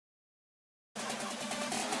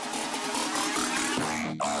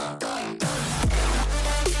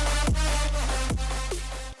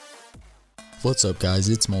What's up guys,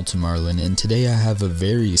 it's Marlin, and today I have a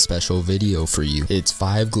very special video for you. It's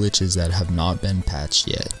 5 glitches that have not been patched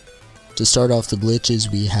yet. To start off the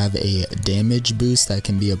glitches, we have a damage boost that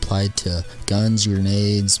can be applied to guns,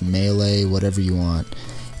 grenades, melee, whatever you want.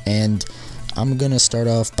 And I'm gonna start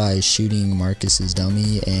off by shooting Marcus's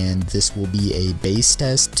dummy, and this will be a base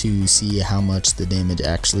test to see how much the damage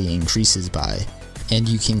actually increases by. And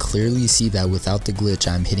you can clearly see that without the glitch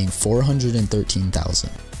I'm hitting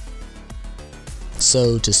 413,000.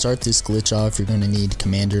 So to start this glitch off, you're going to need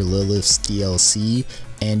Commander Lilith's DLC,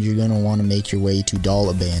 and you're going to want to make your way to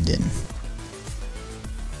Doll Abandon.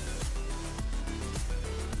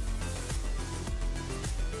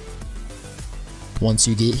 Once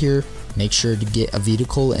you get here, make sure to get a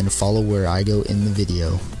vehicle and follow where I go in the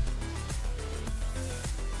video.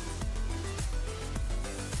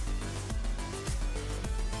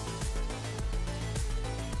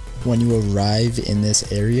 When you arrive in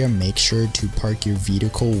this area, make sure to park your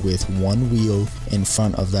vehicle with one wheel in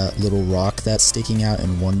front of that little rock that's sticking out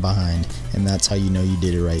and one behind, and that's how you know you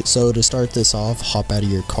did it right. So to start this off, hop out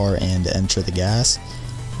of your car and enter the gas,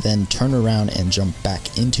 then turn around and jump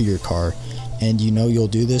back into your car, and you know you'll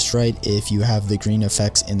do this right if you have the green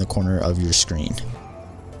effects in the corner of your screen.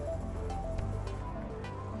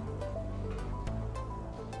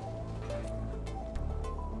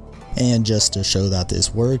 And just to show that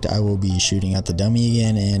this worked, I will be shooting at the dummy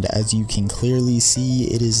again, and as you can clearly see,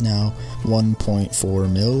 it is now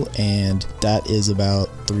 1.4 mil, and that is about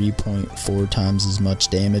 3.4 times as much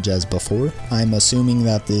damage as before. I'm assuming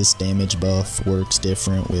that this damage buff works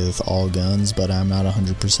different with all guns, but I'm not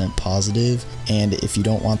 100% positive, and if you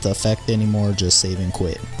don't want the effect anymore, just save and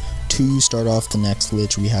quit. To start off the next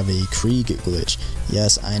glitch, we have a Kreig glitch.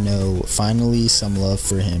 Yes, I know, finally some love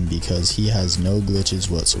for him because he has no glitches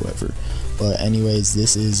whatsoever. But anyways,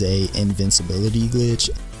 this is a Invincibility glitch,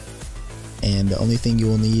 and the only thing you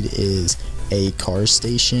will need is a car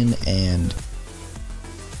station and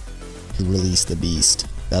release the beast.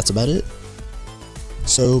 That's about it.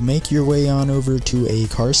 So make your way on over to a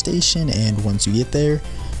car station, and once you get there,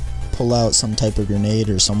 pull out some type of grenade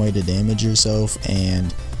or some way to damage yourself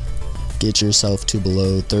and get yourself to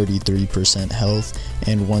below 33% health.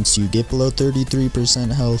 And once you get below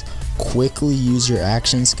 33% health, quickly use your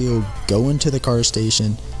action skill, go into the car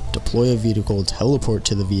station, deploy a vehicle, teleport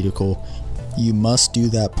to the vehicle. You must do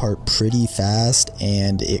that part pretty fast,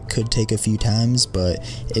 and it could take a few times, but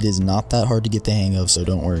it is not that hard to get the hang of, so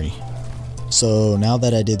don't worry. So now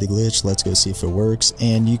that I did the glitch, let's go see if it works,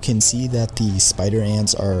 and you can see that the spider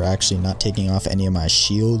ants are actually not taking off any of my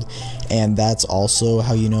shield, and that's also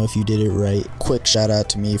how you know if you did it right. Quick shout out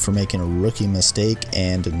to me for making a rookie mistake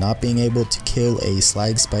and not being able to kill a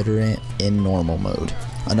slag spider ant in normal mode.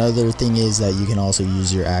 Another thing is that you can also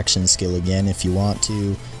use your action skill again if you want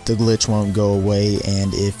to. The glitch won't go away,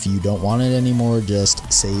 and if you don't want it anymore,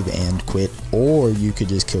 just save and quit, or you could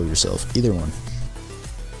just kill yourself, either one.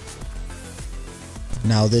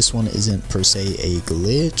 Now this one isn't per se a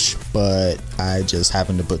glitch, but I just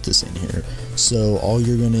happened to put this in here. So all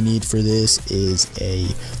you're going to need for this is a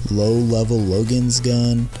low level Logan's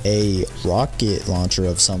gun, a rocket launcher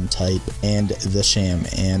of some type, and the sham.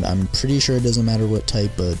 And I'm pretty sure it doesn't matter what type,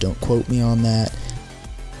 but don't quote me on that.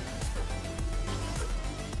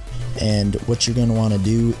 And what you're going to want to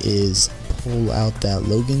do is pull out that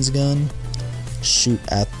Logan's gun, shoot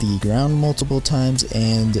at the ground multiple times,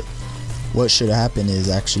 and what should happen is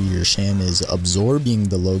actually your sham is absorbing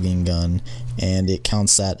the Logan gun, and it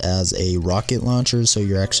counts that as a rocket launcher, so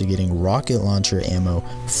you're actually getting rocket launcher ammo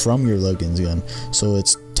from your Logan's gun, so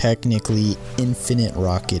it's technically infinite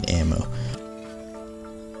rocket ammo.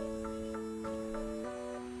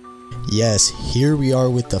 Yes, here we are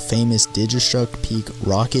with the famous Digistruct Peak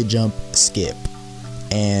rocket jump skip,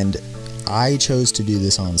 and I chose to do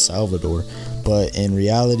this on Salvador, but in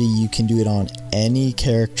reality you can do it on any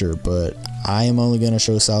character, but I am only going to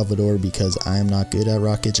show Salvador because I am not good at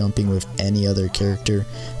rocket jumping with any other character,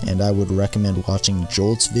 and I would recommend watching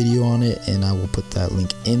Joltz video on it, and I will put that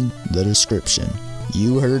link in the description.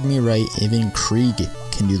 You heard me right, even Kreig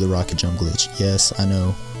can do the rocket jump glitch. Yes, I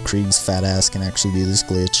know, Kreig's fat ass can actually do this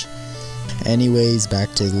glitch. Anyways,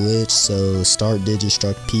 back to the glitch. So start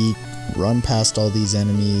Digistruct Peak, run past all these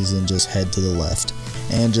enemies, and just head to the left.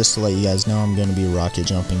 And just to let you guys know, I'm going to be rocket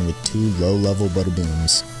jumping with 2 low level butter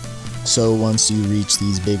booms. So once you reach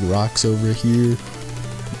these big rocks over here,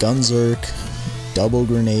 gunzerk, double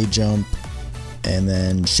grenade jump, and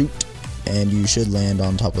then shoot, and you should land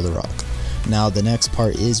on top of the rock. Now the next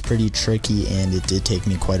part is pretty tricky, and it did take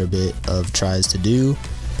me quite a bit of tries to do,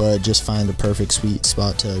 but just find the perfect sweet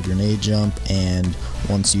spot to grenade jump, and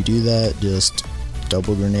once you do that, just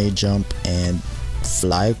double grenade jump, and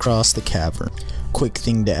fly across the cavern. Quick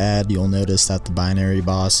thing to add, you'll notice that the binary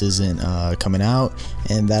boss isn't coming out,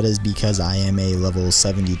 and that is because I am a level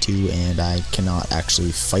 72 and I cannot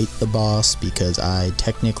actually fight the boss because I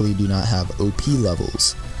technically do not have OP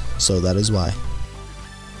levels, so that is why.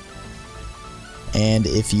 And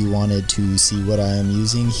if you wanted to see what I am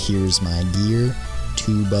using, here's my gear,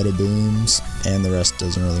 2 bada booms, and the rest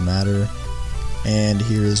doesn't really matter. And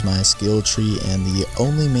here is my skill tree, and the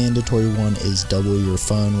only mandatory one is double your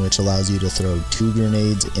fun, which allows you to throw 2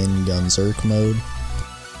 grenades in Gunzerk mode.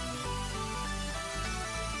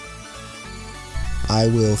 I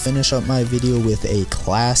will finish up my video with a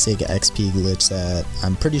classic XP glitch that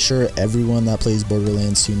I'm pretty sure everyone that plays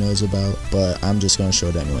Borderlands 2 knows about, but I'm just going to show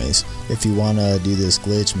it anyways. If you want to do this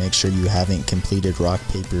glitch, make sure you haven't completed rock,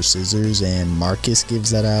 paper, scissors, and Marcus gives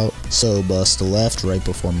that out. So bust left right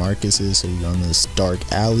before Marcus is, so you go in this dark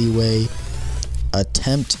alleyway.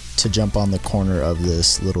 Attempt to jump on the corner of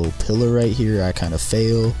this little pillar right here. I kind of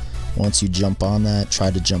fail. Once you jump on that, try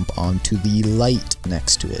to jump onto the light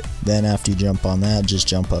next to it. Then after you jump on that, just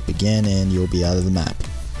jump up again and you'll be out of the map.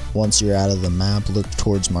 Once you're out of the map, look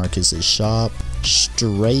towards Marcus's shop,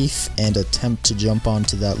 strafe and attempt to jump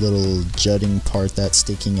onto that little jutting part that's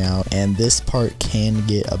sticking out, and this part can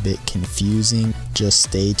get a bit confusing. Just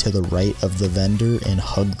stay to the right of the vendor and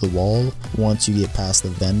hug the wall. Once you get past the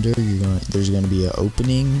vendor, there's going to be an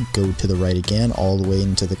opening. Go to the right again all the way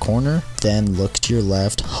into the corner, then look to your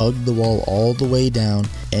left, hug the wall all the way down,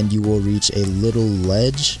 and you will reach a little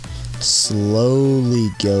ledge. Slowly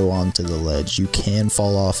go onto the ledge. You can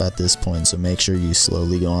fall off at this point, so make sure you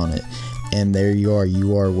slowly go on it. And there you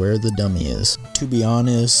are where the dummy is. To be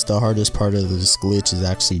honest, the hardest part of this glitch is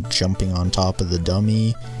actually jumping on top of the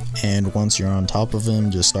dummy, and once you're on top of him,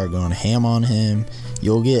 just start going ham on him.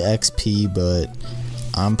 You'll get XP, but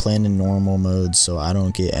I'm playing in normal mode, so I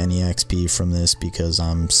don't get any XP from this because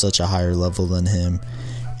I'm such a higher level than him.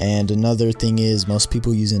 And another thing is, most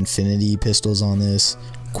people use infinity pistols on this.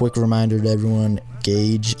 Quick reminder to everyone,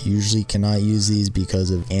 Gage usually cannot use these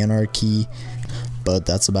because of anarchy, but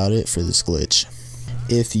that's about it for this glitch.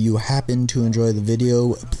 If you happen to enjoy the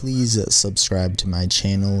video, please subscribe to my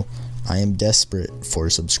channel. I am desperate for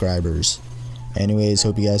subscribers. Anyways,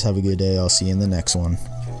 hope you guys have a good day. I'll see you in the next one.